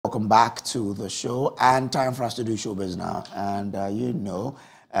welcome back to the show, and time for us to do showbiz now. And the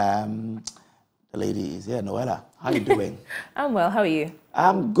lady is here, Noella. How are you doing? I'm well. How are you?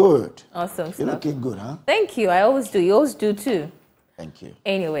 I'm good. Awesome. You're looking good, huh? Thank you. I always do. You always do too. Thank you.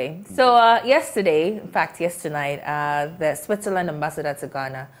 Anyway, so yesterday, in fact, yesterday night, the Switzerland ambassador to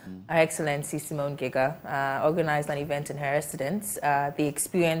Ghana, Her Excellency Simone Giga, organized an event in her residence, the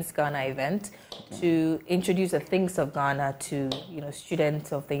Experience Ghana event, to introduce the things of Ghana to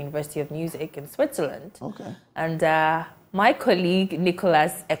students of the University of Music in Switzerland. Okay. And my colleague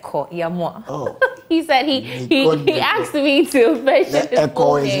Nicholas Iheme, he said he asked me to mention his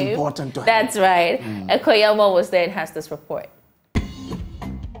full name. Is important to him. That's right. Iheme was there and has this report.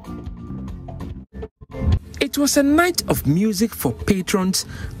 It was a night of music for patrons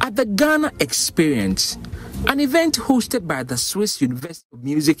at the Ghana Experience, an event hosted by the Swiss University of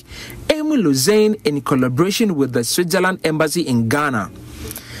Music, Iheme Lausanne, in collaboration with the Switzerland Embassy in Ghana.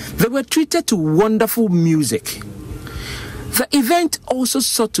 They were treated to wonderful music. The event also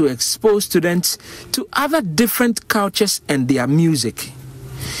sought to expose students to other different cultures and their music.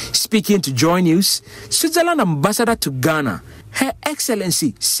 Speaking to Joy News, Switzerland Ambassador to Ghana, Her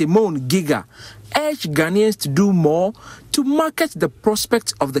Excellency Simone Giga, urged Ghanaians to do more to market the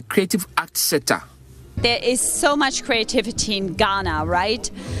prospects of the creative arts sector. There is so much creativity in Ghana,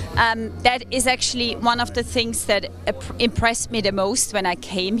 right? That is actually one of the things that impressed me the most when I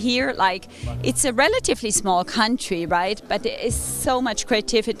came here. Like, it's a relatively small country, right? But there is so much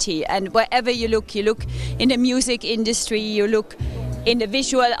creativity, and wherever you look in the music industry, you look in the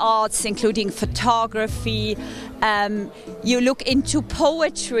visual arts, including photography, you look into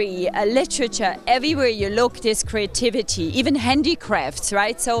poetry, literature. Everywhere you look, there's creativity, even handicrafts,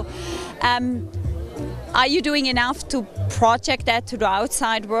 right? So, are you doing enough to project that to the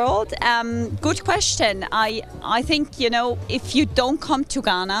outside world? Good question. I think, if you don't come to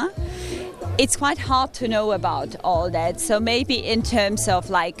Ghana, it's quite hard to know about all that. So maybe in terms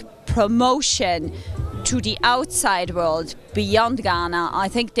of like promotion to the outside world beyond Ghana, I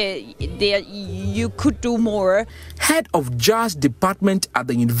think that you could do more. Head of Jazz Department at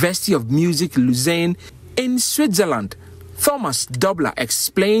the University of Music Lausanne in Switzerland, Thomas Dobler,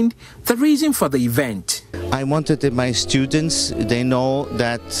 explained the reason for the event. I wanted that my students, they know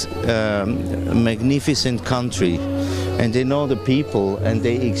that magnificent country, and they know the people, and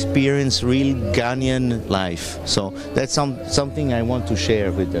they experience real Ghanaian life. So that's something I want to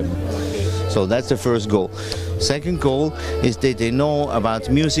share with them. So that's the first goal. Second goal is that they know about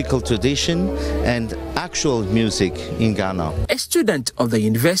musical tradition and actual music in Ghana. A student of the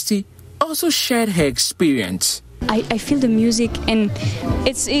university also shared her experience. I feel the music, and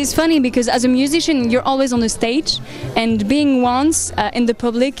it's funny because as a musician you're always on the stage, and being once in the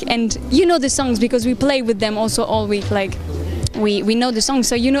public, and you know the songs because we play with them also all week, like we know the songs,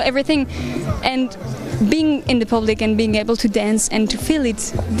 so you know everything, and being in the public and being able to dance and to feel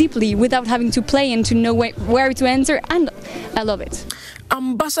it deeply without having to play and to know where to enter, and I love it.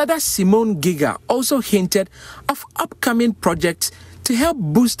 Ambassador Simone Giga also hinted of upcoming projects to help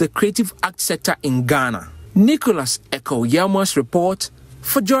boost the creative arts sector in Ghana. Nicholas Iheme's report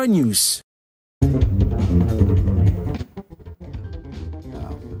for Joy News.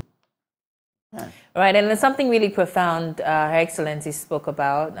 Right, and there's something really profound Her Excellency spoke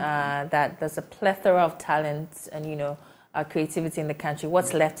about, that there's a plethora of talents and, creativity in the country.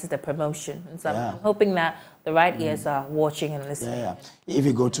 What's left is the promotion. And so I'm hoping that the right ears are watching and listening. Yeah. If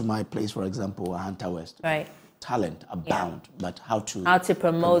you go to my place, for example, Hunter West, right, talent abound, but how to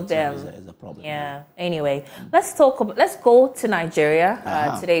promote them is a problem. Yeah. Anyway, let's go to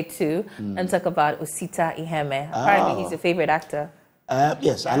Nigeria today too, and talk about Osita Iheme. Apparently, he's your favorite actor.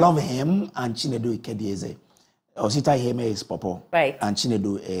 Yes, I love him and Chinedu Ikedieze. Osita Iheme is Popo, right, and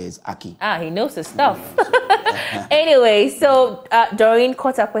Chinedu is Aki. He knows his stuff. Anyway, so Doreen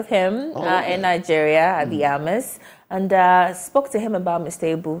caught up with him in Nigeria at the Amas, and spoke to him about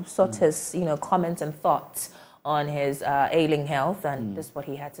Mr. Ebu, sought his comments and thoughts on his ailing health, and this is what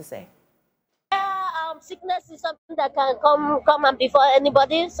he had to say. Sickness is something that can come and before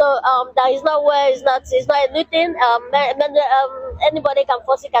anybody. So there is no way, it's not a new thing. Anybody can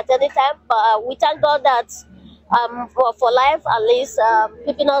fall sick at any time. But we thank God that for life, at least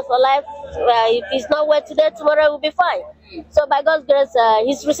keeping us for life. If he's not well today, tomorrow will be fine. So by God's grace,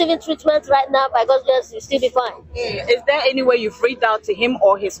 he's receiving treatment right now. By God's grace, he'll still be fine. Is there any way you've reached out to him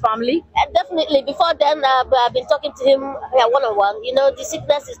or his family? Definitely. Before then, I've been talking to him one-on-one. The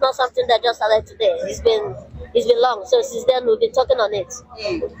sickness is not something that just started today. It's been long. So since then, we've been talking on it.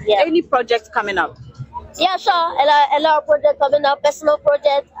 Yeah. Any projects coming up? Yeah, sure. A lot of projects coming up, personal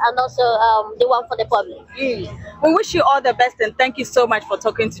projects, and also the one for the public. We wish you all the best and thank you so much for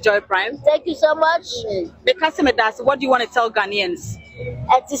talking to Joy Prime. Thank you so much. The customer does. What do you want to tell Ghanaians?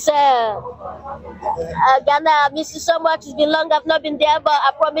 It is Ghana, I miss you so much. It's been long I've not been there, but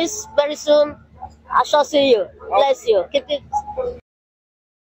I promise very soon I shall see you. Bless you. Keep it.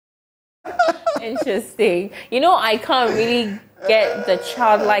 Interesting. You know, I can't really get the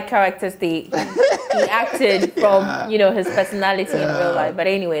childlike characters he acted from, you know, his personality in real life. But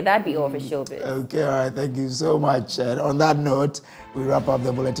anyway, that'd be all for Showbiz. Okay, all right, thank you so much. And on that note, we wrap up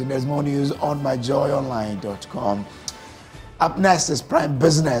the bulletin. There's more news on myjoyonline.com. Up next is Prime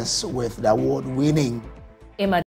Business with the award-winning